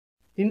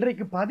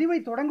இன்றைக்கு பதிவை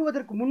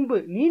தொடங்குவதற்கு முன்பு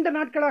நீண்ட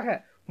நாட்களாக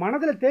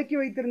மனதில் தேக்கி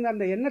வைத்திருந்த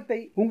அந்த எண்ணத்தை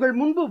உங்கள்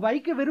முன்பு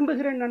வைக்க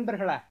விரும்புகிறேன்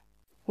நண்பர்களா.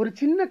 ஒரு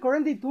சின்ன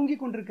குழந்தை தூங்கி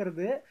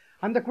கொண்டிருக்கிறது.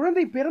 அந்த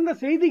குழந்தை பிறந்த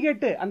செய்தி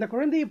கேட்டு அந்த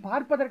குழந்தையை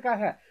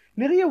பார்ப்பதற்காக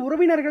நிறைய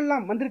உறவினர்கள்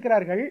எல்லாம்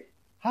வந்திருக்கிறார்கள்.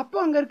 அப்போ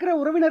அங்க இருக்கிற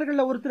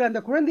உறவினர்கள்ல ஒருத்தர்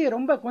அந்த குழந்தைய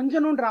ரொம்ப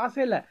கொஞ்சணும்ன்ற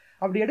ஆசையில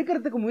அப்படி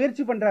எடுக்கிறதுக்கு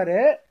முயற்சி பண்றாரு.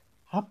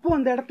 அப்போ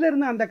அந்த இடத்துல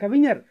இருந்த அந்த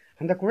கவிஞர்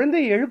அந்த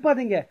குழந்தையை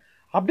எழுப்பாதீங்க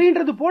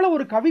அப்படின்றது போல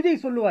ஒரு கவிதை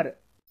சொல்லுவாரு.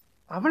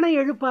 அவனை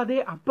எழுப்பாதே,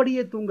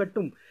 அப்படியே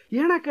தூங்கட்டும்.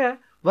 ஏன்னாக்க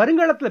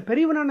வருங்காலத்துல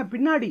பெரியவனான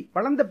பின்னாடி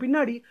வளர்ந்த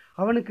பின்னாடி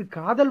அவனுக்கு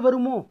காதல்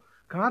வருமோ,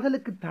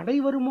 காதலுக்கு தடை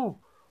வருமோ,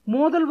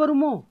 மோதல்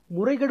வருமோ,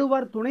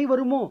 முறைகெடுவார் துணை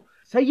வருமோ,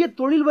 செய்ய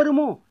தொழில்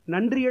வருமோ,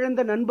 நன்றி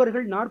இழந்த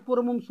நண்பர்கள்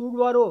நாற்புறமும்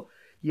சூழ்வாரோ,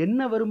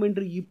 என்ன வரும்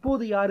என்று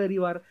இப்போது யார்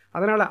அறிவார்.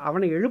 அதனால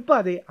அவனை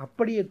எழுப்பாதே,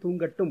 அப்படியே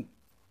தூங்கட்டும்.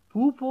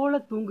 பூ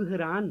போல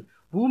தூங்குகிறான்,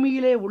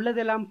 பூமியிலே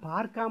உள்ளதெல்லாம்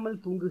பார்க்காமல்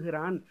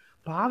தூங்குகிறான்,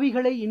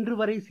 பாவிகளை இன்று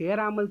வரை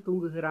சேராமல்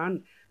தூங்குகிறான்,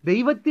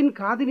 தெய்வத்தின்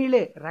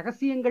காதினிலே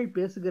ரகசியங்கள்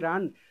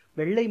பேசுகிறான்,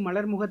 வெள்ளை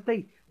மலர் முகத்தை,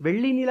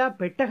 வெள்ளி நிலா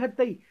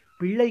பெட்டகத்தை,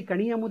 பிள்ளை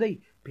கனியமுதை,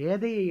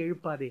 பேதையை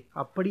எழுப்பாதே,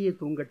 அப்படியே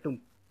தூங்கட்டும்.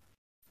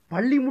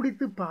 பள்ளி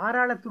முடித்து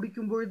பாராள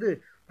துடிக்கும் பொழுது,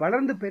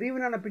 வளர்ந்து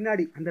பெரியவனான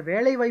பின்னாடி அந்த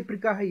வேலை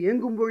வாய்ப்பிற்காக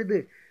ஏங்கும் பொழுது,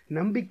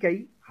 நம்பிக்கை,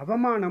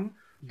 அவமானம்,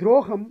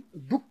 துரோகம்,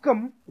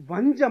 துக்கம்,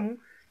 வஞ்சம்,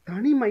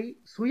 தனிமை,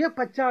 சுய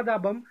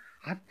பச்சாதாபம்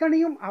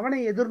அத்தனையும் அவனை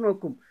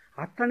எதிர்நோக்கும்.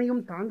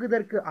 அத்தனையும்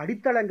தாங்குதற்கு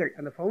அடித்தளங்கள்,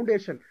 அந்த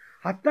பவுண்டேஷன்,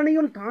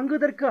 அத்தனையும்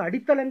தாங்குதற்கு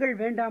அடித்தளங்கள்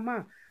வேண்டாமா?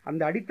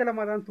 அந்த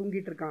அடித்தளமா தான்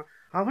தூங்கிட்டு இருக்கான்.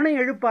 அவனை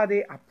எழுப்பாதே,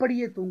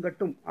 அப்படியே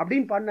தூங்கட்டும்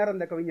அப்படின்னு பாடினார்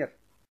அந்த கவிஞர்.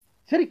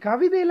 சரி,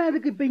 கவிதையெல்லாம்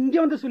இதுக்கு இப்ப இங்க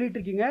வந்து சொல்லிட்டு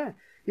இருக்கீங்க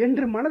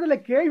என்று மனதுல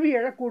கேள்வி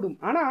எழக்கூடும்.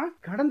 ஆனா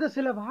கடந்த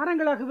சில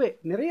வாரங்களாகவே,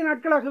 நிறைய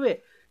நாட்களாகவே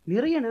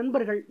நிறைய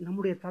நண்பர்கள்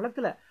நம்முடைய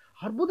தளத்துல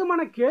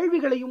அற்புதமான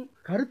கேள்விகளையும்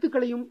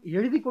கருத்துக்களையும்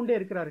எழுதி கொண்டே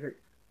இருக்கிறார்கள்.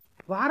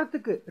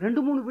 வாரத்துக்கு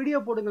 2-3 வீடியோ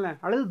போடுங்களேன்,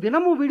 அல்லது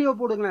தினமும் வீடியோ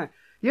போடுங்களேன்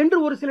என்று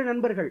ஒரு சில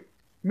நண்பர்கள்.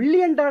 $1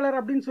 மில்லியன்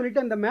அப்படின்னு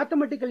சொல்லிட்டு அந்த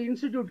மேத்தமெட்டிக்கல்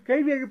இன்ஸ்டிடியூட்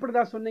கேள்வி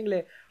எழுப்புறதா சொன்னீங்களே,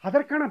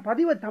 அதற்கான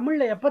பதிவை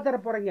தமிழ்ல எப்ப தர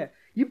போறீங்க?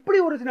 இப்படி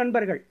ஒரு சில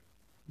நண்பர்கள்.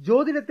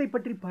 ஜோதிடத்தை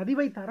பற்றி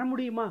பதிவை தர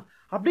முடியுமா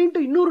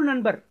அப்படின்ட்டு இன்னொரு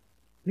நண்பர்.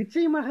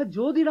 நிச்சயமாக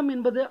ஜோதிடம்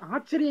என்பது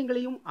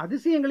ஆச்சரியங்களையும்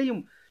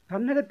அதிசயங்களையும்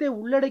தன்னகத்தே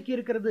உள்ளடக்கி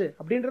இருக்கிறது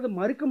அப்படின்றது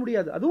மறுக்க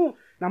முடியாது. அதுவும்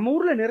நம்ம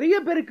ஊர்ல நிறைய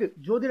பேருக்கு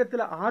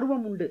ஜோதிடத்துல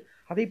ஆர்வம் உண்டு.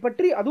 அதை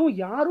பற்றி அதுவும்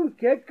யாரும்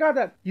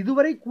கேட்காத,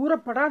 இதுவரை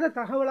கூறப்படாத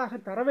தகவலாக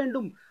தர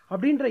வேண்டும்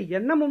அப்படின்ற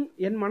எண்ணமும்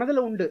என்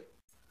மனதில் உண்டு.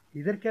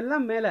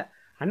 இதற்கெல்லாம் மேல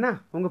அண்ணா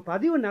உங்க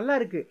பதிவு நல்லா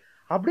இருக்கு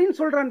அப்படின்னு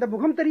சொல்ற அந்த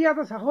முகம்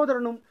தெரியாத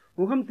சகோதரனும்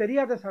முகம்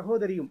தெரியாத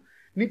சகோதரியும்,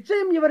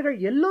 நிச்சயம் இவர்கள்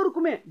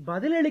எல்லோருக்குமே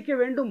பதிலளிக்க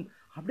வேண்டும்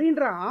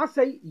அப்படின்ற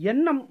ஆசை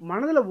எண்ணம்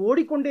மனதில்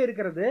ஓடிக்கொண்டே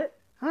இருக்கிறது.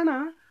 ஆனா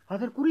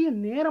அதற்குரிய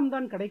நேரம்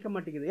தான் கிடைக்க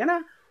மாட்டேங்குது. ஏன்னா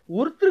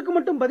ஒருத்தருக்கு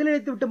மட்டும்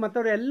பதிலளித்து விட்டு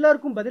மற்றவர்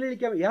எல்லாருக்கும்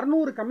பதிலளிக்க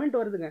 200 கமெண்ட்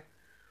வருதுங்க.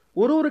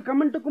 ஒரு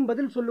கமெண்ட்டுக்கும்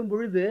பதில் சொல்லும்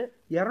பொழுது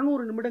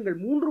 200 நிமிடங்கள்,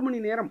 3 மணி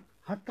நேரம்.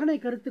 அத்தனை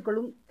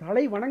கருத்துக்களும்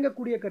தலை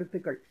வணங்கக்கூடிய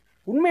கருத்துக்கள்.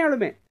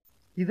 உண்மையாலுமே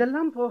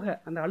இதெல்லாம் போக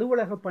அந்த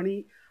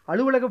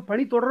அலுவலக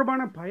பணி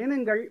தொடர்பான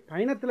பயணங்கள்,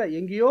 பயணத்துல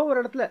எங்கேயோ ஒரு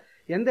இடத்துல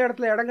எந்த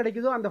இடத்துல இடம்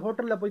கிடைக்குதோ அந்த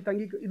ஹோட்டல்ல போய்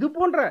தங்கி, இது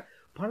போன்ற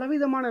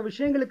பலவிதமான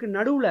விஷயங்களுக்கு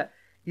நடுவுல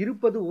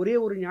இருப்பது ஒரே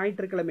ஒரு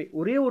ஞாயிற்றுக்கிழமை,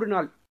 ஒரே ஒரு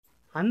நாள்.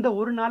 அந்த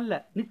ஒரு நாள்ல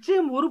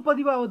நிச்சயம் ஒரு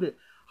பதிவாவது,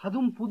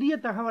 அதுவும் புதிய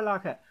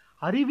தகவலாக,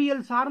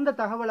 அறிவியல் சார்ந்த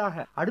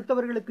தகவலாக,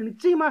 அடுத்தவர்களுக்கு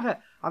நிச்சயமாக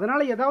அதனால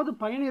ஏதாவது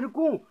பயன்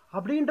இருக்கும்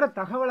அப்படின்ற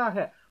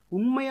தகவலாக,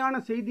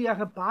 உண்மையான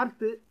செய்தியாக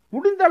பார்த்து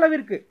முடிந்த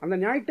அளவிற்கு அந்த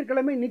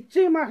ஞாயிற்றுக்கிழமை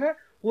நிச்சயமாக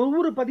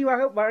ஒவ்வொரு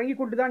பதிவாக வழங்கி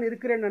கொண்டுதான்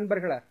இருக்கிறேன்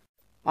நண்பர்களே.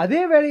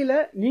 அதே வேளையில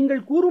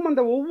நீங்கள் கூறும்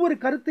அந்த ஒவ்வொரு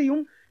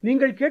கருத்தையும்,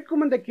 நீங்கள்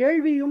கேட்கும் அந்த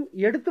கேள்வியும்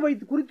எடுத்து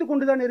வைத்து குறித்து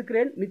கொண்டுதான்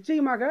இருக்கிறேன்.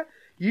 நிச்சயமாக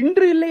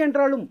இன்று இல்லை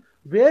என்றாலும்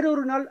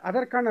வேறொரு நாள்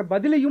அதற்கான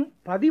பதிலையும்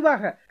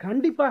பதிவாக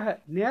கண்டிப்பாக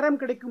நேரம்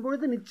கிடைக்கும்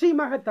பொழுது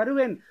நிச்சயமாக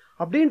தருவேன்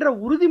அப்படின்ற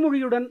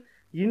உறுதிமொழியுடன்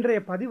இன்றைய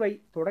பதிவை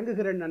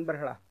தொடங்குகிறேன்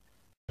நண்பர்களா.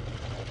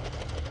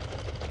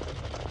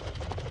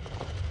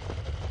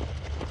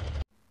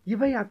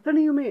 இவை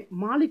அத்தனையுமே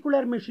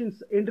மாலிகுலர்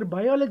மெஷின்ஸ் என்று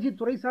பயாலஜி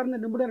துறை சார்ந்த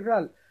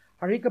நிபுணர்களால்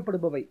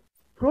அழைக்கப்படுபவை.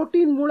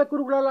 புரோட்டீன்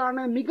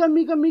மூலக்கூறுகளாலான மிக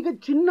மிக மிக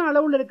சின்ன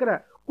அளவில் இருக்கிற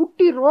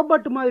குட்டி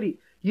ரோபோட் மாதிரி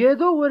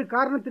ஏதோ ஒரு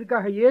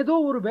காரணத்திற்காக ஏதோ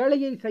ஒரு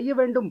வேலையை செய்ய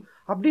வேண்டும்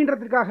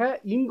அப்படின்றதுக்காக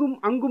இங்கும்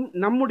அங்கும்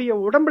நம்முடைய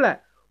உடம்புல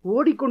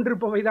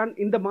ஓடிக்கொண்டிருப்பவைதான்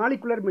இந்த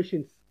மாலிகுலர்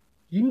மெஷின்ஸ்.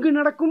 இங்கு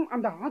நடக்கும்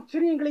அந்த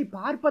ஆச்சரியங்களை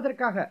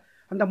பார்ப்பதற்காக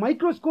அந்த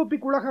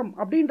மைக்ரோஸ்கோபிக் உலகம்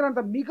அப்படின்ற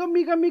அந்த மிக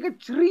மிக மிக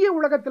சிறிய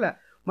உலகத்துல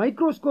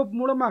மைக்ரோஸ்கோப்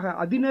மூலமாக,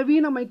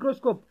 அதிநவீன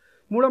மைக்ரோஸ்கோப்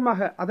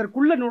மூலமாக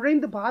அதற்குள்ள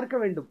நுழைந்து பார்க்க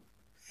வேண்டும்.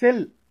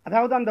 செல்,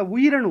 அதாவது அந்த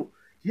உயிரணு,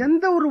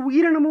 எந்த ஒரு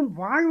உயிரினமும்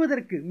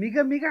வாழ்வதற்கு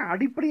மிக மிக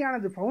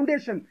அடிப்படையானது,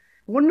 பவுண்டேஷன்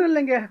ஒன்றும்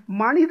இல்லைங்க.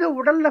 மனித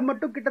உடல்ல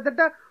மட்டும்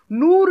கிட்டத்தட்ட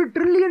 100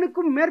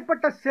 ட்ரில்லியனுக்கும்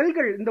மேற்பட்ட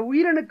செல்கள், இந்த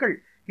உயிரணுக்கள்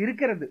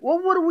இருக்கிறது.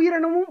 ஒவ்வொரு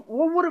உயிரினமும்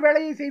ஒவ்வொரு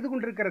வேலையை செய்து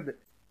கொண்டிருக்கிறது.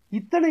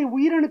 இத்தனை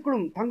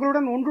உயிரணுக்களும்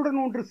தங்களுடன்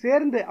ஒன்று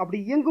சேர்ந்து அப்படி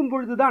இயங்கும்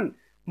பொழுதுதான்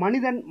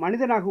மனிதன்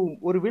மனிதனாகவும்,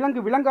 ஒரு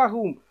விலங்கு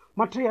விலங்காகவும்,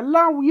 மற்ற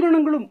எல்லா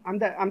உயிரினங்களும்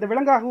அந்த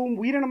விலங்காகவும்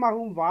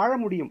உயிரினமாகவும் வாழ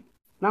முடியும்.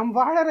 நாம்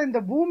வாழற இந்த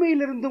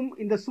பூமியிலிருந்தும்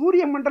இந்த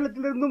சூரிய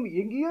மண்டலத்திலிருந்தும்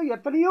எங்கேயோ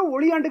எத்தனையோ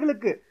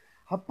ஒளியாண்டுகளுக்கு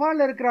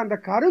அப்பால் இருக்கிற அந்த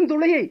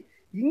கருந்துளையை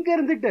இங்க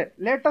இருந்துட்டு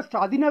லேட்டஸ்ட்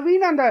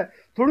அதிநவீன அந்த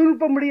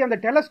தொழில்நுட்பம் முடி அந்த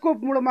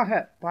டெலஸ்கோப் மூலமாக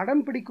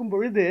படம் பிடிக்கும்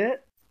பொழுது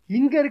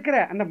இங்க இருக்கிற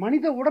அந்த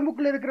மனித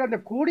உடம்புக்குள்ள இருக்கிற அந்த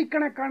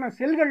கோடிக்கணக்கான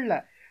செல்கள்ல,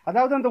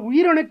 அதாவது அந்த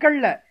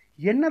உயிரணுக்கள்ல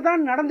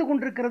என்னதான் நடந்து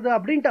கொண்டிருக்கிறது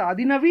அப்படின்ட்டு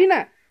அதிநவீன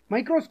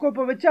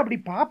மைக்ரோஸ்கோப்பை வச்சு அப்படி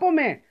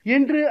பார்ப்போமே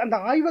என்று அந்த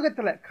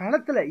ஆய்வகத்துல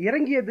களத்துல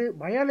இறங்கியது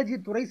பயாலஜி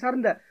துறை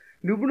சார்ந்த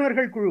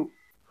நிபுணர்கள் குழு.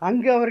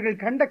 அங்கு அவர்கள்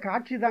கண்ட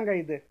காட்சி தாங்க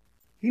இது.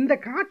 இந்த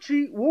காட்சி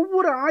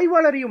ஒவ்வொரு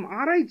ஆய்வாளரையும்,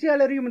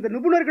 ஆராய்ச்சியாளரையும், இந்த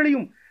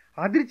நிபுணர்களையும்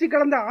அதிர்ச்சி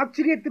கலந்த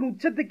ஆச்சரியத்தின்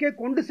உச்சத்துக்கே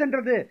கொண்டு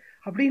சென்றது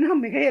அப்படின்னா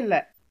மிகையல்ல.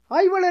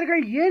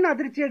 ஆய்வாளர்கள் ஏன்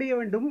அதிர்ச்சி அடைய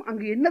வேண்டும்,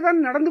 அங்கு என்னதான்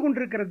நடந்து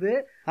கொண்டிருக்கிறது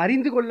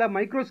அறிந்து கொள்ள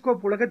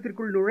மைக்ரோஸ்கோப்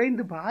உலகத்திற்குள்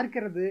நுழைந்து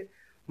பார்க்கிறது.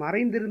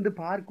 மறைந்திருந்து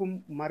பார்க்கும்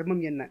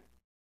மர்மம் என்ன?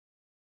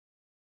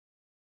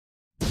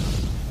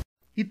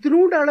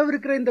 இத்தினூண்டு அளவு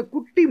இருக்கிற இந்த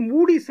குட்டி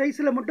மூடி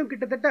சைஸ்ல மட்டும்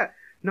கிட்டத்தட்ட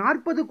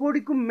 40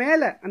 கோடிக்கும்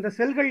மேல அந்த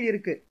செல்கள்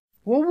இருக்கு.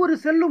 ஒவ்வொரு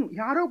செல்லும்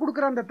யாரோ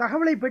கொடுக்கிற அந்த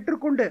தகவலை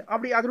பெற்றுக்கொண்டு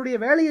அப்படி அதனுடைய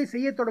வேலையை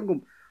செய்ய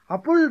தொடங்கும்.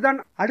 அப்பொழுதுதான்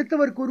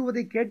அடுத்தவர்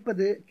கூறுவதை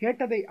கேட்பது,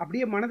 கேட்டதை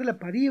அப்படியே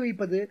மனதில் பதிய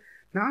வைப்பது,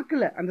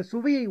 நாக்குல அந்த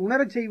சுவையை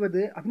உணரச்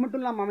செய்வது, அது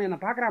மட்டும் இல்லாம அவன் என்ன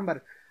பார்க்கறான்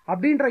பார்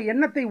அப்படின்ற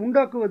எண்ணத்தை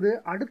உண்டாக்குவது,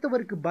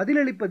 அடுத்தவருக்கு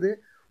பதிலளிப்பது,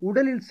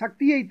 உடலில்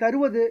சக்தியை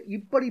தருவது,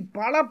 இப்படி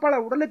பல பல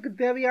உடலுக்கு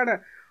தேவையான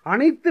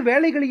அனைத்து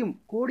வேலைகளையும்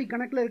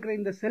கோடிக்கணக்கில் இருக்கிற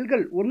இந்த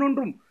செல்கள்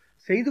ஒன்னொன்றும்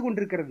செய்து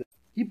கொண்டிருக்கிறது.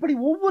 இப்படி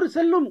ஒவ்வொரு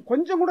செல்லும்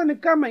கொஞ்சம் கூட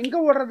நிற்காம இங்க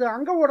ஓடுறது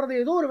அங்க ஓடுறது,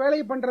 ஏதோ ஒரு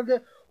வேலையை பண்றது,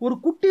 ஒரு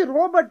குட்டி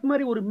ரோபோட்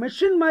மாதிரி, ஒரு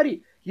மெஷின் மாதிரி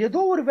ஏதோ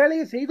ஒரு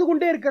வேலையை செய்து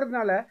கொண்டே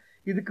இருக்கிறதுனால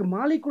இதுக்கு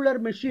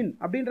மாலிகுலர் மெஷின்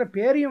அப்படின்ற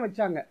பேரையும்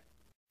வச்சாங்க.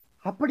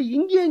 அப்படி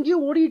இங்கேயும்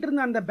எங்கேயும் ஓடிட்டு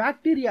இருந்த அந்த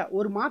பாக்டீரியா,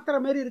 ஒரு மாத்திரை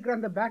மாதிரி இருக்கிற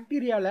அந்த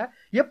பாக்டீரியால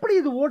எப்படி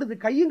இது ஓடுது,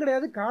 கையும்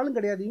கிடையாது காலும்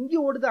கிடையாது, இங்கே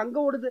ஓடுது அங்க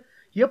ஓடுது,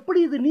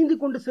 எப்படி இது நீந்தி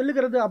கொண்டு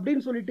செல்லுகிறது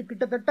அப்படின்னு சொல்லிட்டு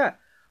கிட்டத்தட்ட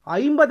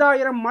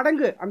 50,000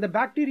 மடங்கு அந்த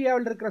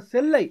பாக்டீரியாவில் இருக்கிற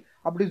செல்லை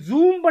அப்படி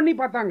ஜூம் பண்ணி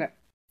பார்த்தாங்க.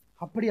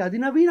 அப்படி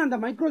அதிநவீன அந்த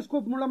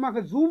மைக்ரோஸ்கோப்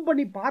மூலமாக ஜூம்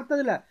பண்ணி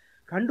பார்த்ததுல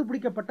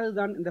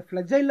கண்டுபிடிக்கப்பட்டதுதான் இந்த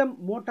ஃபிளஜைலம்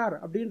மோட்டார்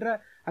அப்படின்ற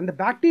அந்த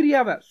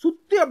பாக்டீரியாவை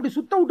அப்படி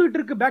சுத்த விட்டுட்டு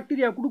இருக்கு.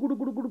 பாக்டீரியா குடு குடு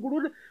குடு குடு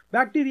குடு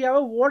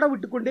பாக்டீரியாவை ஓட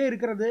விட்டு கொண்டே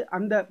இருக்கிறது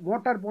அந்த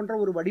மோட்டார் போன்ற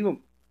ஒரு வடிவம்.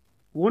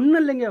 ஒன்னும்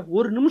இல்லைங்க,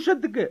 ஒரு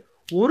நிமிஷத்துக்கு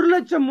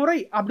 1,00,000 முறை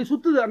அப்படி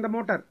சுத்துது அந்த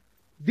மோட்டார்.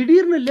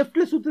 திடீர்னு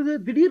லெப்ட்ல சுத்துது,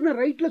 திடீர்னு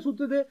ரைட்ல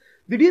சுத்துது,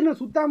 திடீர்னு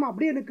சுத்தாம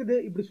அப்படியே நிற்குது.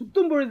 இப்படி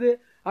சுத்தும் பொழுது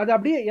அது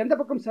அப்படியே எந்த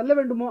பக்கம் செல்ல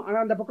வேண்டுமோ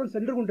அந்த பக்கம்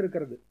சென்று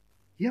கொண்டிருக்கிறது.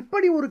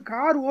 எப்படி ஒரு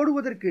கார்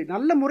ஓடுவதற்கு,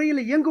 நல்ல முறையில்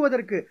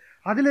இயங்குவதற்கு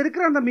அதுல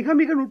இருக்கிற அந்த மிக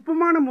மிக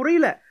நுட்பமான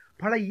முறையில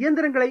பல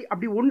இயந்திரங்களை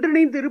அப்படி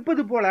ஒன்றிணைந்து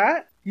இருப்பது போல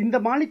இந்த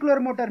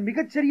மாலிகுலர் மோட்டார்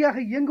மிகச்சரியாக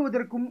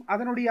இயங்குவதற்கும்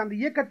அதனுடைய அந்த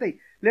இயக்கத்தை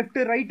லெப்ட்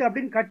ரைட்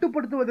அப்படின்னு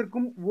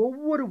கட்டுப்படுத்துவதற்கும்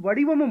ஒவ்வொரு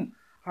வடிவமும்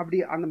அப்படி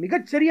அந்த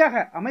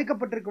மிகச்சரியாக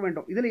அமைக்கப்பட்டிருக்க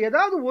வேண்டும். இதுல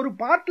ஏதாவது ஒரு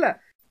பார்ட்ல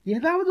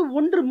ஏதாவது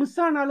ஒன்று மிஸ்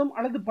ஆனாலும்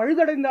அல்லது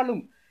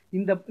பழுதடைந்தாலும்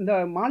இந்த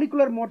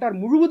மாலிகுலர் மோட்டார்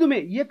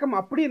முழுவதுமே இயக்கம்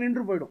அப்படியே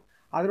நின்று போயிடும்.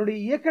 அதனுடைய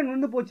இயக்கம்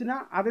நின்று போச்சுன்னா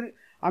அது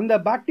அந்த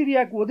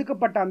பாக்டீரியாவுக்கு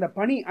ஒதுக்கப்பட்ட அந்த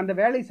பணி, அந்த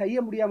வேலை செய்ய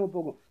முடியாம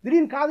போகும்.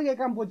 திடீர்னு காது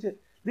கேட்காம போச்சு,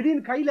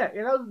 திடீர்னு கையில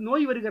ஏதாவது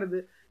நோய் வருகிறது,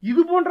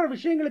 இது போன்ற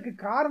விஷயங்களுக்கு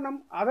காரணம்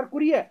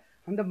அதற்குரிய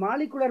அந்த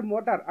மாலிகுலர்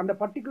மோட்டார், அந்த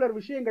பர்டிகுலர்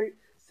விஷயங்கள்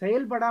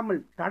செயல்படாமல்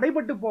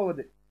தடைபட்டு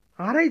போவது.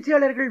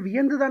 ஆராய்ச்சியாளர்கள்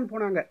வியந்துதான்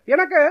போனாங்க.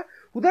 எனக்கு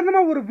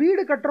உதாரணமா ஒரு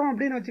வீடு கட்டுறோம்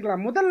அப்படின்னு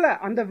வச்சுக்கலாம். முதல்ல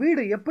அந்த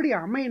வீடு எப்படி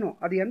அமையணும்,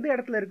 அது எந்த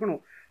இடத்துல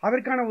இருக்கணும்,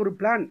 அதற்கான ஒரு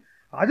பிளான்,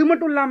 அது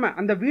மட்டும் இல்லாம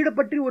அந்த வீடை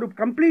பற்றி ஒரு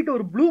கம்ப்ளீட்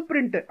ஒரு ப்ளூ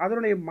பிரிண்ட்,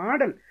 அதனுடைய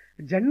மாடல்,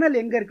 ஜன்னல்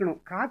எங்க இருக்கணும்,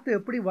 காத்து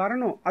எப்படி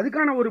வரணும்,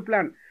 அதுக்கான ஒரு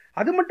பிளான்,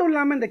 அது மட்டும்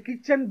இல்லாம இந்த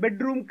கிச்சன்,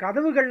 பெட்ரூம்,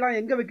 கதவுகள்லாம்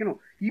எங்க வைக்கணும்,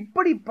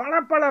 இப்படி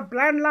பல பல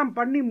பிளான்லாம்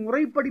பண்ணி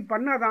முறைப்படி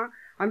பண்ணாதான்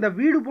அந்த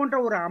வீடு போன்ற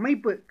ஒரு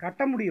அமைப்பு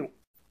கட்ட முடியும்.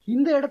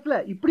 இந்த இடத்துல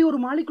இப்படி ஒரு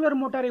மாலிகுலர்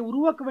மோட்டாரை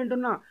உருவாக்க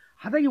வேண்டும்னா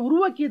அதை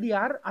உருவாக்கியது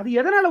யார், அது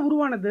எதனால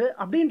உருவானது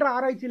அப்படின்ற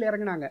ஆராய்ச்சியில்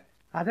இறங்கினாங்க.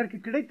 அதற்கு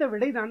கிடைத்த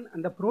விடைதான்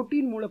அந்த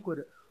புரோட்டீன்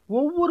மூலக்கூறு.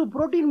 ஒவ்வொரு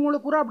புரோட்டீன்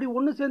மூலக்கூறும் அப்படி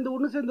ஒன்று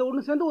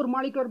சேர்ந்து ஒரு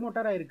மாலிகுலர்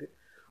மோட்டாரா இருக்கு.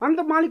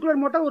 அந்த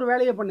மாலிகுலர் மோட்டார் ஒரு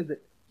வேலையை பண்ணுது.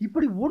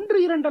 இப்படி 1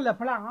 2 அல்ல,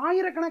 பல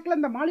ஆயிரக்கணக்கில்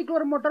இந்த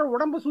மாலிகுலர் மோட்டார்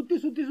உடம்பு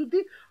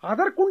சுத்தி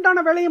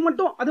அதற்குண்டான வேலையை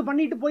மட்டும் அது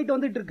பண்ணிட்டு போயிட்டு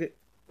வந்துட்டு இருக்கு.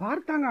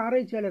 பார்த்தாங்க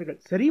ஆராய்ச்சியாளர்கள்,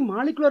 சரி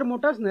மாலிகுலர்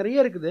மோட்டார்ஸ்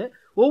நிறைய இருக்குது,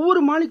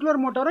 ஒவ்வொரு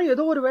மாலிகுலர் மோட்டாரும்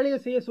ஏதோ ஒரு வேலையை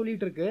செய்ய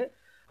சொல்லிட்டு இருக்கு.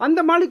 அந்த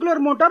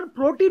மாலிகுலர் மோட்டார்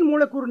புரோட்டீன்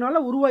மூலக்கூறுனால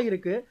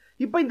உருவாயிருக்கு.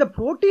 இப்ப இந்த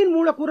புரோட்டீன்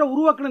மூலக்கூறை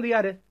உருவாக்குனது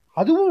யாரு?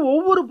 அதுவும்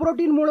ஒவ்வொரு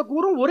புரோட்டீன்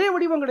மூலக்கூறும் ஒரே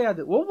வடிவம்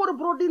கிடையாது. ஒவ்வொரு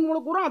புரோட்டீன்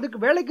மூலக்கூறும் அதுக்கு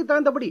வேலைக்கு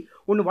தகுந்தபடி,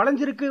 ஒன்னு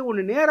வளைஞ்சிருக்கு,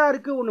 ஒன்னு நேரா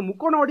இருக்கு, ஒன்னு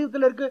முக்கோண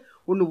வடிவத்தில் இருக்கு,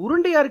 ஒன்னு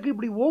உருண்டையா இருக்கு.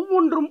 இப்படி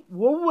ஒவ்வொன்றும்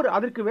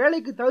அதற்கு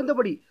வேலைக்கு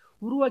தகுந்தபடி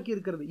உருவாக்கி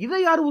இருக்கிறது.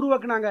 இதை யார்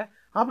உருவாக்குனாங்க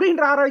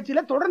அப்படின்ற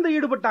ஆராய்ச்சியில தொடர்ந்து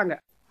ஈடுபட்டாங்க.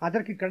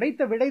 அதற்கு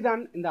கிடைத்த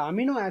விடைதான் இந்த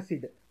அமினோ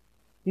ஆசிட்.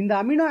 இந்த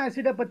அமினோ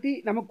ஆசிடை பத்தி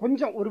நம்ம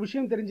கொஞ்சம் ஒரு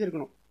விஷயம்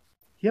தெரிஞ்சிருக்கணும்.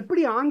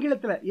 எப்படி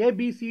ஆங்கிலத்துல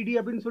ABCD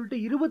அப்படின்னு சொல்லிட்டு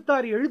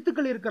 26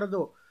 எழுத்துக்கள்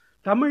இருக்கிறதோ,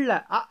 தமிழ்ல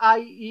அ ஆ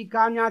இ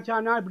கா ஞா சா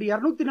ஞா இப்படி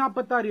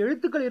 246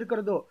 எழுத்துக்கள்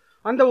இருக்கிறதோ,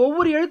 அந்த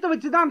ஒவ்வொரு எழுத்தை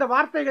வச்சுதான் அந்த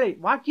வார்த்தைகளை,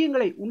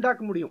 வாக்கியங்களை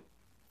உண்டாக்க முடியும்.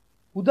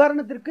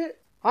 உதாரணத்திற்கு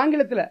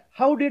ஆங்கிலத்துல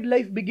ஹவு டிட்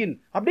லைஃப் பிகின்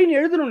அப்படின்னு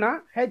எழுதணும்னா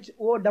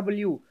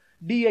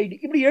HOWDID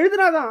இப்படி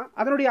எழுதினாதான்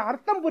அதனுடைய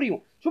அர்த்தம்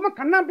புரியும். சும்மா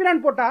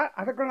கண்ணாம்பிரான் போட்டா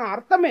அதற்கான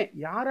அர்த்தமே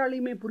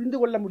யாராலையுமே புரிந்து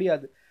கொள்ள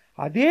முடியாது.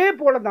 அதே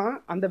போலதான்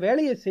அந்த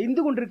வேலையை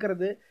செய்து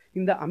கொண்டிருக்கிறது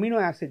இந்த அமினோ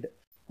ஆசிட்.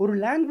 ஒரு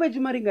லாங்குவேஜ்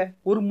மாதிரிங்க,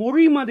 ஒரு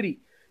மொழி மாதிரி.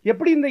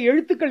 எப்படி இந்த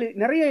எழுத்துக்கள்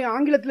நிறைய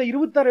ஆங்கிலத்தில்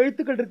 26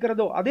 எழுத்துக்கள்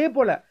இருக்கிறதோ அதே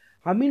போல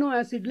அமினோ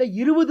ஆசிட்ல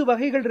 20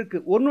 வகைகள் இருக்கு.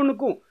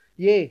 ஒன்னொன்னுக்கும்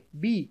ஏ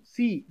பி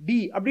சி டி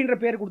அப்படின்ற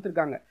பேர்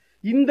கொடுத்திருக்காங்க.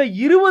 இந்த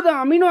 20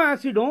 அமினோ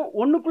ஆசிடும்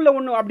ஒண்ணுக்குள்ள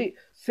ஒண்ணு அப்படி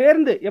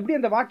சேர்ந்து எப்படி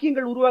அந்த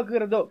வாக்கியங்கள்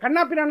உருவாக்குகிறதோ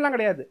கண்ணாப்பினான்லாம்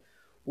கிடையாது.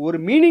 ஒரு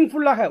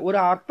மீனிங்ஃபுல்லாக ஒரு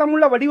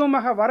அர்த்தமுள்ள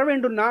வடிவமாக வர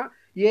வேண்டும்னா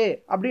ஏ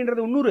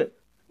அப்படின்றது இன்னொரு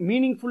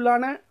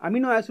மீனிங்ஃபுல்லான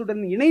அமினோ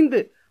ஆசிடுடன் இணைந்து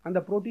அந்த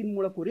புரோட்டீன்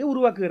மூலக்கூறையை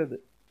உருவாக்குகிறது.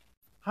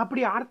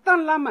 அப்படி அர்த்தம்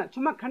இல்லாம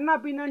சும்மா கண்ணா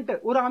பின்னான்ட்டு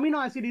ஒரு அமினோ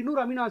ஆசிட்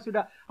இன்னொரு அமினோ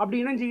ஆசிடா அப்படி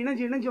இணைஞ்சு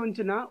இணைஞ்சு இணைஞ்சு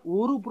வந்துச்சுன்னா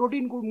ஒரு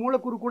புரோட்டீன்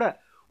மூலக்கூறு கூட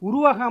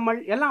உருவாகாமல்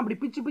எல்லாம் அப்படி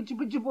பிச்சு பிச்சு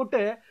பிச்சு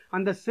போட்டு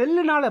அந்த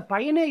செல்லுனால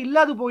பயனே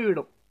இல்லாது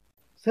போய்விடும்.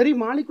 சரி,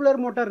 மாலிகுலர்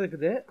மோட்டார்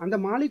இருக்குது. அந்த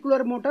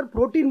மாலிகுலர் மோட்டார்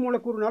புரோட்டீன்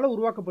மூலக்கூறுனால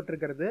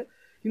உருவாக்கப்பட்டிருக்கிறது.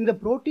 இந்த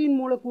புரோட்டீன்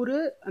மூலக்கூறு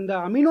அந்த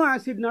அமினோ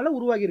ஆசிட்னால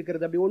உருவாகி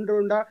இருக்கிறது. அப்படி ஒன்று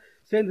ஒன்றா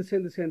சேர்ந்து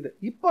சேர்ந்து சேர்ந்து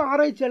இப்போ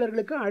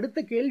ஆராய்ச்சியாளர்களுக்கு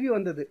அடுத்த கேள்வி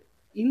வந்தது,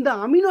 இந்த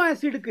அமினோ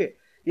ஆசிடுக்கு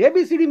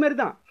ஏபிசிடி மாதிரி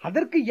தான்,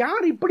 அதற்கு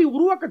யார் இப்படி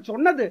உருவாக்க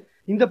சொன்னது?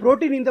 இந்த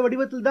புரோட்டீன் இந்த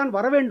வடிவத்தில் தான்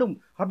வர வேண்டும்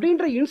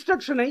அப்படின்ற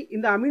இன்ஸ்ட்ரக்ஷனை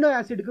இந்த அமினோ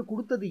ஆசிடுக்கு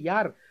கொடுத்தது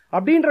யார்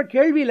அப்படின்ற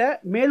கேள்வியில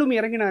மேலும்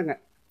இறங்கினாங்க.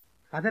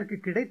 அதற்கு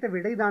கிடைத்த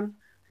விடைதான்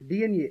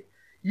டிஎன்ஏ.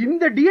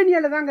 இந்த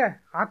டிஎன்ஏல தாங்க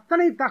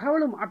அத்தனை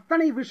தகவலும்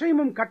அத்தனை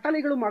விஷயமும்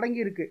கட்டளைகளும் அடங்கி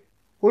இருக்கு.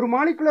 ஒரு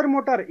மாலிகுலர்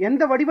மோட்டார்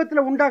எந்த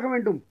வடிவத்தில் உண்டாக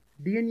வேண்டும்,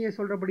 டிஎன்ஏ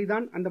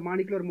சொல்றபடிதான் அந்த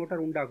மாலிகுலர்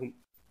மோட்டார் உண்டாகும்.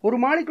 ஒரு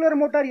மாலிகுலர்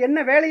மோட்டார் என்ன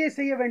வேலையை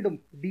செய்ய வேண்டும்,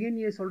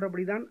 டிஎன்ஏ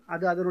சொல்றபடிதான்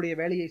அது அதனுடைய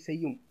வேலையை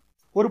செய்யும்.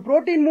 ஒரு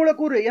புரோட்டீன்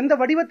மூலக்கூறு எந்த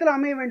வடிவத்தில்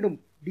அமைய வேண்டும்,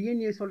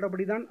 டிஎன்ஏ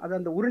சொல்றபடிதான் அது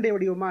அந்த உருண்டை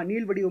வடிவமா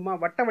நீள் வடிவமா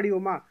வட்ட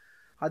வடிவமா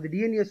அது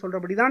டிஎன்ஏ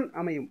சொல்றபடிதான்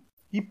அமையும்.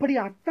 இப்படி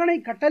அத்தனை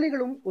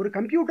கட்டளைகளும் ஒரு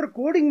கம்ப்யூட்டர்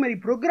கோடிங் மாதிரி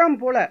ப்ரோக்ராம்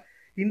போல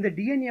இந்த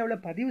டிஎன்ஏல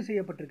பதிவு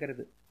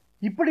செய்யப்பட்டிருக்கிறது.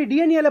 இப்படி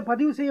டிஎன்ஏல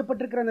பதிவு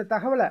செய்யப்பட்டிருக்கிற அந்த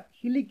தகவலை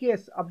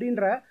ஹெலிகேஸ்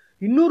அப்படின்ற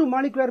இன்னொரு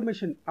மாலிகுலர்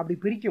மெஷின் அப்படி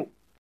பிரிக்கும்.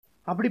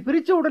 அப்படி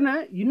பிரிச்ச உடனே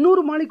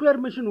இன்னொரு மாலிகுலர்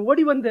மெஷின்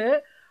ஓடி வந்து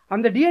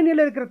அந்த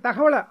டிஎன்ஏல இருக்கிற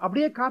தகவலை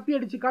அப்படியே காப்பி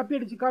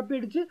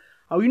அடிச்சு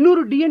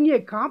இன்னொரு டிஎன்ஏ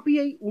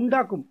காப்பியை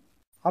உண்டாக்கும்.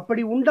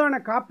 அப்படி உண்டான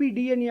காப்பி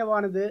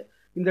டிஎன்ஏவானது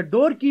இந்த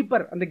டோர்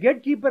கீப்பர், அந்த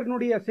கேட்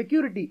கீப்பர்னுடைய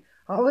செக்யூரிட்டி,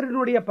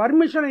 அவர்களுடைய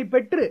பர்மிஷனை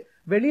பெற்று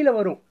வெளியில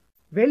வரும்.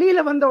 வெளியில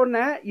வந்த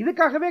உடனே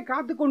இதுக்காகவே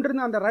காத்து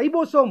கொண்டிருந்த அந்த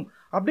ரைபோசோம்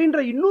அப்படின்ற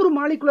இன்னொரு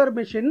மாலிகுலர்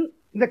மெஷின்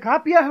இந்த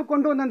காப்பியாக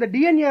கொண்டு வந்த அந்த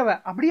டிஎன்ஏவை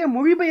அப்படியே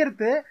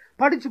மொழிபெயர்த்து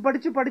படிச்சு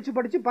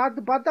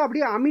பார்த்து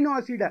அப்படியே அமினோ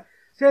ஆசிட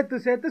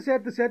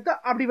சேர்த்து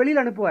அப்படி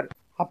வெளியில அனுப்புவார்.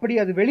 அப்படி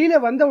அது வெளியில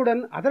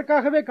வந்தவுடன்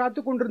அதற்காகவே காத்து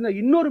கொண்டிருந்த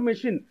இன்னொரு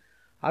மெஷின்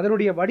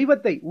அதனுடைய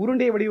வடிவத்தை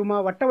உருண்டை வடிவமா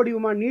வட்ட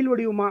வடிவமா நீள்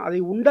வடிவமா அதை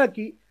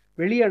உண்டாக்கி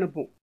வெளியே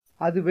அனுப்பும்.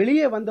 அது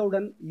வெளியே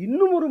வந்தவுடன்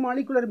இன்னும் ஒரு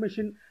மாலிகுலர்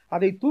மெஷின்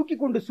அதை தூக்கி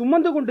கொண்டு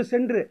சுமந்து கொண்டு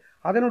சென்று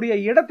அதனுடைய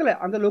இடத்துல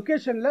அந்த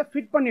லொகேஷன்ல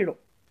ஃபிட் பண்ணிடும்.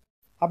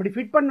 அப்படி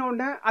ஃபிட் பண்ண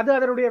உடனே அது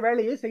அதனுடைய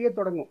வேலையை செய்ய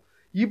தொடங்கும்.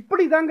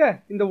 இப்படி தாங்க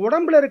இந்த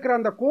உடம்புல இருக்கிற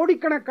அந்த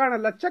கோடிக்கணக்கான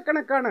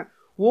லட்சக்கணக்கான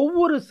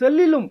ஒவ்வொரு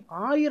செல்லிலும்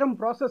 1000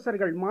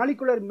 ப்ராசஸர்கள்,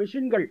 மாலிகுலர்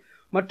மெஷின்கள்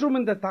மற்றும்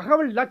இந்த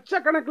தகவல்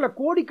லட்சக்கணக்கில்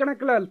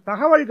கோடிக்கணக்கில்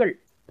தகவல்கள்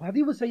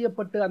பதிவு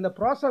செய்யப்பட்டு அந்த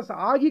ப்ராசஸ்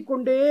ஆகி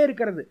கொண்டே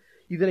இருக்கிறது.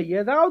 இதுல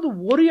ஏதாவது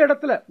ஒரு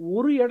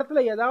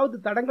இடத்துல ஏதாவது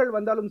தடங்கள்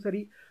வந்தாலும்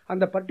சரி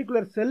அந்த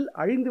பர்டிகுலர் செல்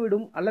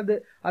அழிந்துவிடும் அல்லது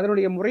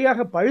அதனுடைய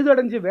முறையாக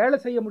பழுதடைஞ்சு வேலை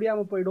செய்ய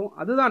முடியாம போயிடும்.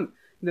 அதுதான்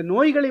இந்த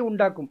நோய்களை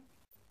உண்டாக்கும்.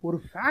 ஒரு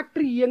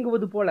ஃபேக்டரி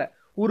இயங்குவது போல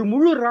ஒரு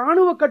முழு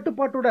ராணுவ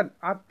கட்டுப்பாட்டுடன்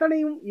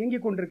அத்தனையும்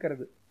இயங்கிக்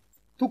கொண்டிருக்கிறது.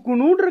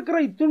 துக்குநூண்டு இருக்கிற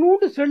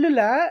இத்தனூண்டு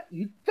செல்லுல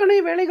இத்தனை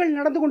வேலைகள்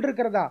நடந்து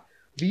கொண்டிருக்கிறதா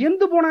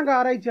வியந்து போனாங்க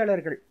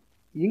ஆராய்ச்சியாளர்கள்.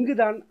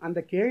 இங்குதான் அந்த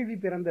கேள்வி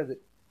பிறந்தது,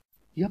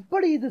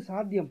 எப்படி இது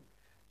சாத்தியம்?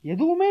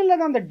 எதுவுமே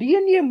இல்லாத அந்த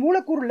டிஎன்ஏ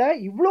மூலக்கூறுல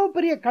இவ்வளவு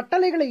பெரிய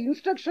கட்டளைகளை,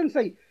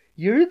 இன்ஸ்ட்ரக்ஷன்ஸை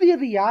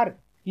எழுதியது யார்?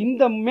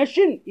 இந்த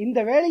மெஷின் இந்த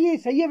வேலையை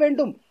செய்ய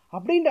வேண்டும்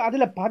அப்படின்னு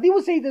அதுல பதிவு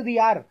செய்தது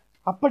யார்?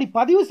 அப்படி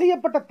பதிவு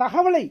செய்யப்பட்ட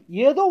தகவலை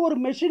ஏதோ ஒரு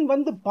மெஷின்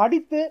வந்து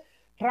படித்து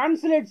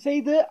டிரான்ஸ்லேட்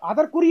செய்து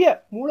அதற்குரிய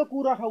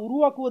மூலக்கூறாக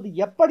உருவாக்குவது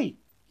எப்படி?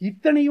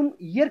 இத்தனையும்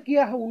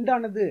இயற்கையாக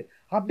உண்டானது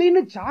அப்படின்னு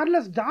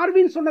சார்லஸ்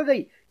டார்வின் சொன்னதை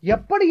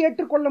எப்படி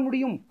ஏற்றுக்கொள்ள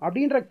முடியும்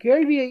அப்படின்ற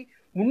கேள்வியை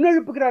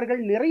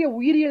முன்னெழுப்புகிறார்கள் நிறைய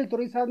உயிரியல்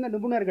துறை சார்ந்த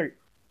நிபுணர்கள்.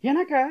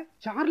 எனக்கு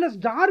சார்லஸ்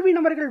டார்வின்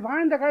அவர்கள்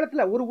வாழ்ந்த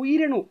காலத்துல ஒரு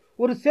உயிரணு,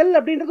 ஒரு செல்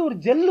அப்படின்றது ஒரு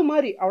ஜெல்லு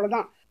மாதிரி,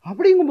 அவ்வளவுதான்.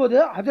 அப்படிங்கும்போது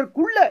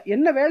அதற்குள்ள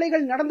என்ன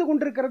வேலைகள் நடந்து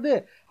கொண்டிருக்கிறது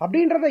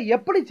அப்படின்றத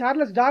எப்படி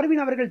சார்லஸ்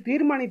டார்வின் அவர்கள்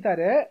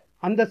தீர்மானித்தாரு?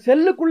 அந்த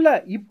செல்லுக்குள்ள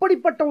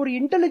இப்படிப்பட்ட ஒரு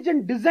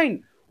இன்டெலிஜென்ட் டிசைன்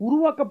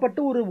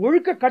உருவாக்கப்பட்டு ஒரு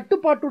ஒழுக்க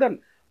கட்டுப்பாட்டுடன்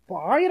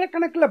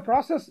ஆயிரக்கணக்கில்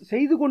ப்ராசஸ்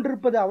செய்து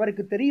கொண்டிருப்பது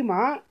அவருக்கு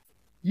தெரியுமா?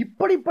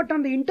 இப்படிப்பட்ட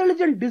அந்த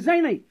இன்டெலிஜென்ட்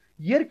டிசைனை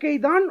இயற்கை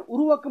தான்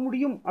உருவாக்க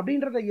முடியும்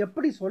அப்படின்றத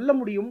எப்படி சொல்ல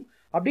முடியும்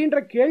அப்படின்ற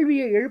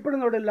கேள்வியை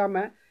எழுப்பினதோடு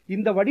இல்லாம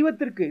இந்த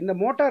வடிவத்திற்கு இந்த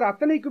மோட்டார்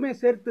அத்தனைக்குமே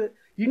சேர்த்து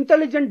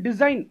இன்டெலிஜென்ட்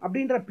டிசைன்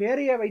அப்படின்ற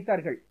பெயரையே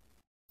வைத்தார்கள்.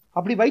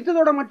 அப்படி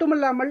வைத்ததோட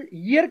மட்டுமல்லாமல்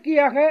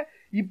இயற்கையாக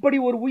இப்படி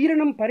ஒரு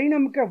உயிரினம்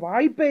பரிணமிக்க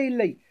வாய்ப்பே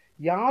இல்லை.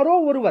 யாரோ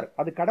ஒருவர்,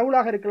 அது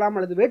கடவுளாக இருக்கலாம்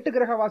அல்லது வேட்டு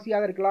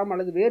கிரகவாசியாக இருக்கலாம்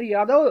அல்லது வேறு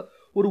ஏதோ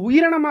ஒரு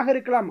உயிரினமாக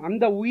இருக்கலாம்,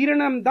 அந்த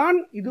உயிரினம் தான்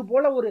இது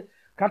போல ஒரு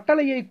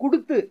கட்டளையை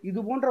கொடுத்து இது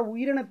போன்ற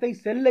உயிரினத்தை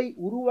செல்லை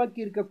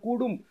உருவாக்கி இருக்க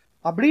கூடும்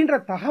அப்படின்ற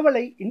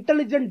தகவலை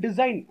இன்டெலிஜென்ட்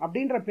டிசைன்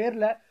அப்படின்ற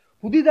பேர்ல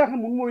புதிதாக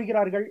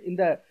முன்மொழிகிறார்கள்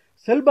இந்த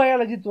செல்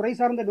பயாலஜி துறை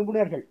சார்ந்த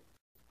நிபுணர்கள்.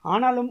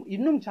 ஆனாலும்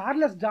இன்னும்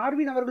சார்லஸ்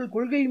டார்வின் அவர்கள்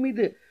கொள்கை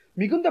மீது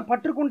மிகுந்த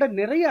பற்று கொண்ட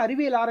நிறைய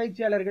அறிவியல்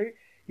ஆராய்ச்சியாளர்கள்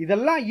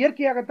இதெல்லாம்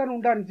இயற்கையாகத்தான்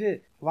உண்டானுச்சு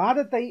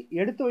வாதத்தை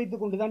எடுத்து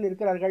வைத்துக் கொண்டுதான்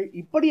இருக்கிறார்கள்.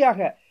 இப்படியாக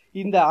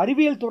இந்த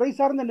அறிவியல் துறை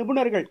சார்ந்த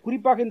நிபுணர்கள்,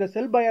 குறிப்பாக இந்த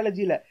செல்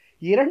பயாலஜியில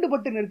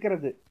இரண்டுபட்டு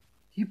நிற்கிறது.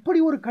 இப்படி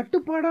ஒரு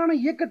கட்டுப்பாடான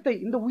இயக்கத்தை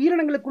இந்த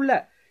உயிரினங்களுக்குள்ள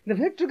இந்த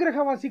வேற்று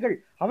கிரகவாசிகள்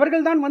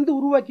அவர்கள் தான் வந்து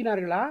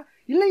உருவாக்கினார்களா,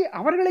 இல்லை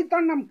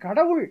அவர்களைத்தான் நாம்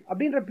கடவுள்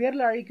அப்படின்ற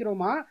பேர்ல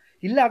அழைக்கிறோமா,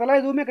 இல்ல அதெல்லாம்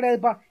எதுவுமே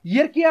கிடையாதுப்பா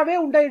இயற்கையாவே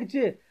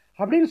உண்டாயிடுச்சு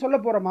அப்படின்னு சொல்ல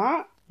போறோமா?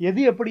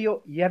 எது எப்படியோ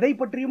எதை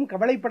பற்றியும்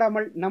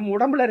கவலைப்படாமல் நம்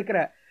உடம்புல இருக்கிற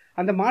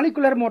அந்த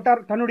மாலிகுலர்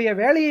மோட்டார் தன்னுடைய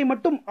வேலையை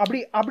மட்டும் அப்படி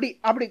அப்படி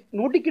அப்படி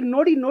நொடிக்கு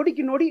நொடி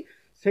நொடிக்கு நொடி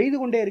செய்து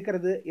கொண்டே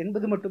இருக்கிறது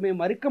என்பது மட்டுமே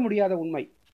மறுக்க முடியாத உண்மை.